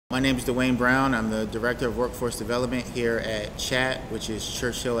My name is Duane Brown. I'm the Director of Workforce Development here at CHAT, which is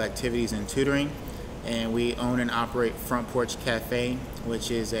Hill Activities and Tutoring. And we own and operate Front Porch Café,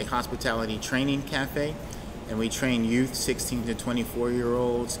 which is a hospitality training cafe. And we train youth 16 to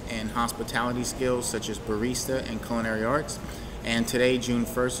 24-year-olds in hospitality skills such as barista and culinary arts. And today, June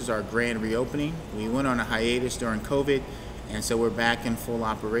 1st, is our grand reopening. We went on a hiatus during COVID, and so we're back in full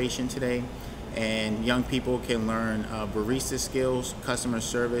operation today. And young people can learn barista skills, customer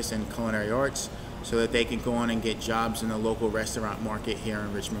service, and culinary arts so that they can go on and get jobs in the local restaurant market here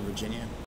in Richmond, Virginia.